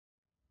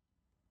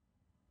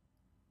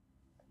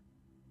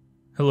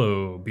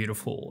Hello,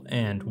 beautiful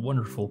and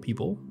wonderful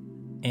people,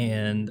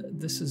 and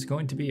this is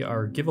going to be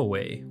our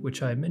giveaway,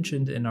 which I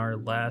mentioned in our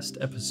last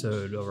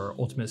episode of our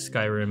Ultimate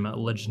Skyrim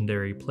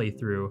Legendary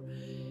playthrough,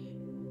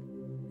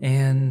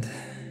 and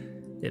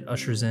it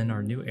ushers in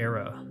our new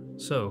era.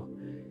 So,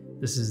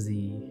 this is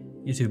the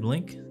YouTube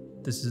link.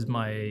 This is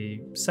my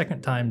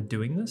second time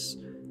doing this.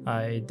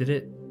 I did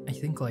it, I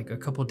think, like a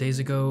couple days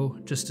ago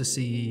just to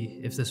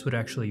see if this would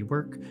actually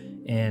work.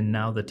 And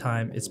now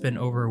it's been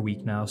over a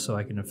week now, so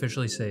I can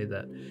officially say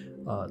that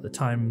the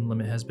time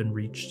limit has been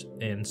reached,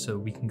 and so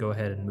we can go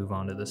ahead and move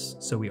on to this.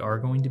 So we are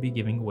going to be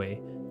giving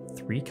away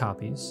 3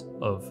 copies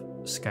of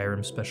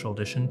Skyrim Special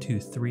Edition to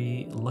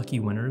 3 lucky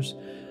winners.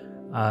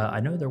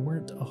 I know there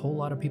weren't a whole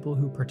lot of people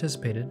who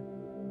participated,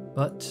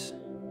 but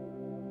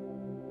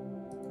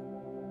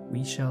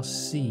we shall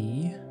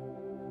see.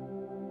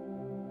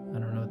 I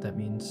don't know what that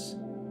means.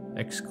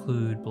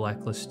 Exclude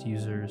blacklist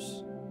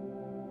users.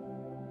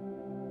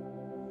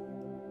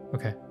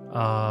 Okay,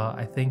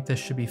 I think this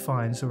should be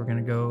fine, so we're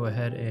gonna go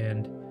ahead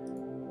and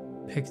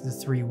pick the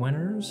 3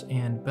 winners,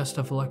 and best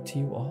of luck to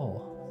you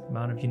all.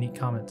 Amount of unique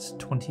comments,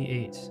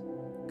 28.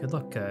 Good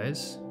luck,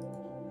 guys.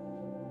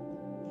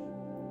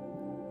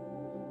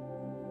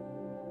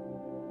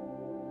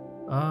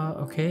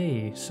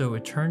 Okay, so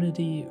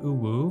Eternity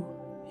Uwu,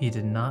 he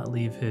did not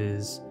leave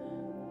his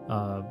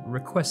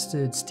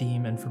requested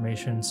Steam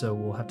information, so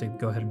we'll have to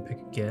go ahead and pick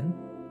again.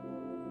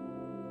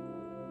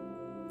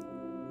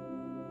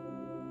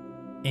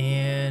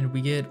 And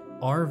we get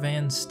R.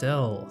 Van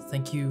Stel.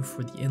 Thank you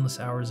for the endless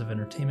hours of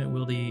entertainment,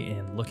 Wildy,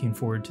 and looking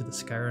forward to the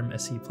Skyrim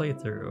SE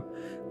playthrough.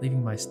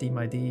 Leaving my Steam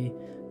ID.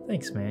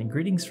 Thanks, man.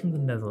 Greetings from the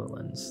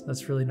Netherlands.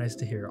 That's really nice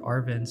to hear.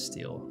 R. Van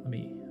Stel. Let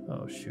me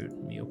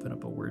open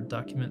up a Word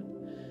document.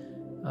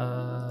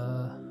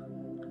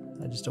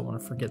 I just don't want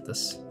to forget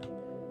this.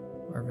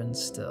 R. Van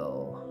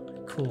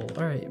Stel. Cool.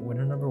 All right,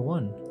 winner number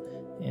 1.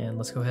 And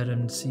let's go ahead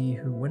and see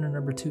who winner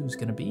number 2 is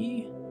going to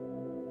be.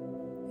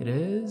 It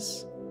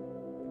is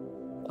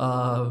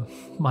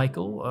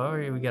Michael. All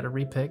right, we got a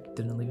repick.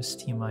 Didn't leave a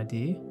Steam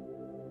ID.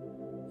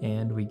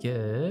 And we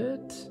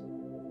get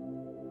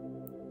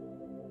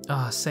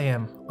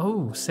Sam.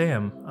 Oh,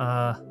 Sam.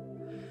 I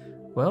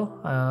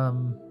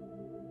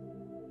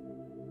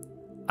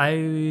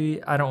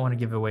don't want to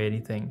give away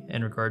anything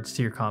in regards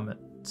to your comment,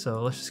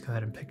 so let's just go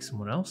ahead and pick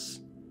someone else.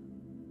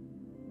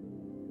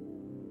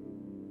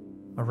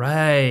 All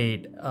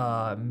right,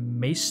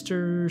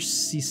 Maester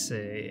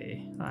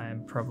Cisse.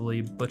 I'm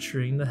probably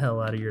butchering the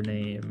hell out of your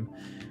name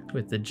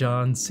with the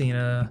John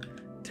Cena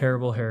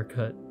terrible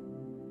haircut.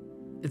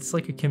 It's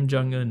like a Kim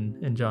Jong-un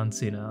and John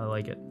Cena. I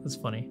like it. That's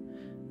funny.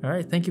 All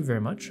right, thank you very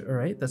much. All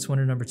right, that's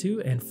winner number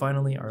 2. And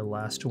finally, our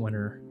last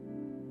winner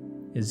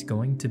is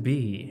going to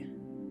be...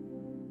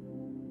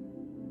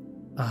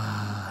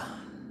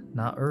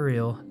 not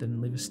Uriel.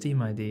 Didn't leave a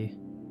Steam ID.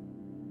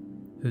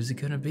 Who's it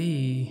gonna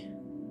be?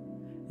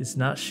 It's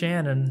not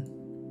Shannon.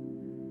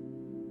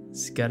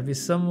 It's gotta be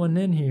someone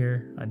in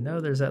here. I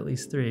know there's at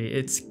least 3.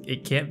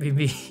 It can't be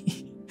me.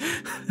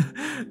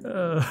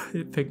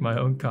 It picked my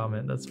own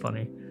comment. That's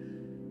funny.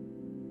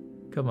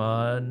 Come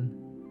on.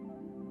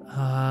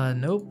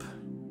 Nope.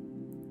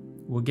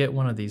 We'll get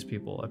one of these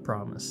people, I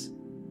promise.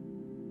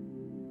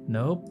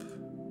 Nope.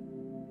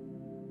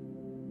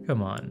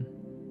 Come on.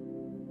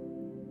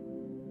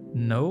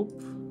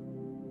 Nope.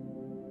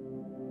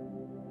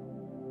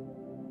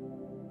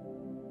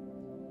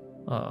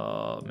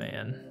 Oh,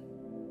 man.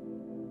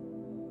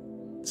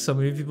 So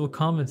many people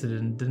commented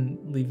and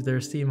didn't leave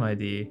their Steam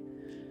ID.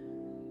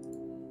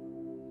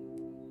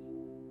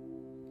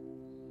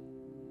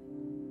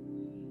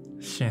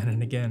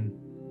 Shannon again.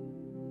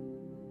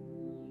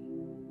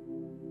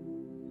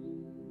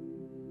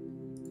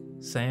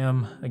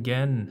 Sam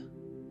again.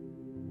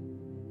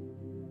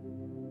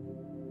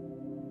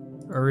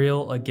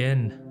 Uriel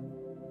again.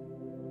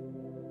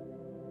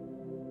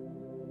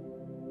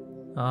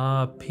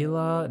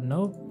 Pila,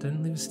 nope,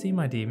 didn't leave a Steam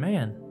ID,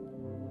 man.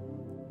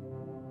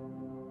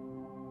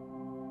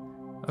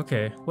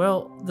 Okay,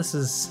 well, this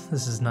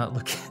is not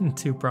looking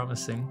too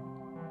promising.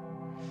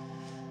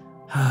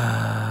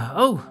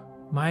 Oh,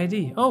 my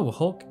ID. Oh,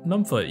 Hulk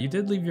Numbfoot, you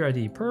did leave your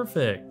ID.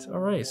 Perfect. All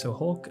right, so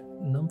Hulk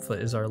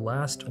Numbfoot is our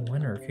last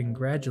winner.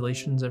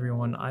 Congratulations,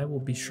 everyone. I will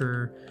be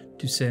sure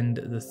to send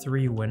the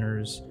 3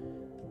 winners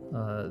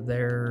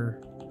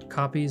their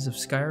copies of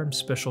Skyrim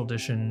Special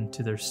Edition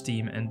to their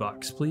Steam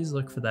inbox. Please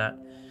look for that.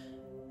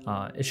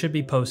 It should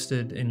be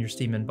posted in your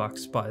Steam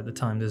inbox by the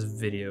time this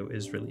video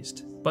is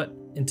released. But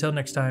until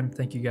next time,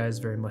 thank you guys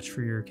very much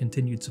for your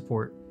continued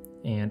support,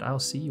 and I'll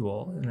see you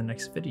all in the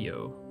next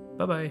video.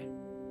 Bye-bye.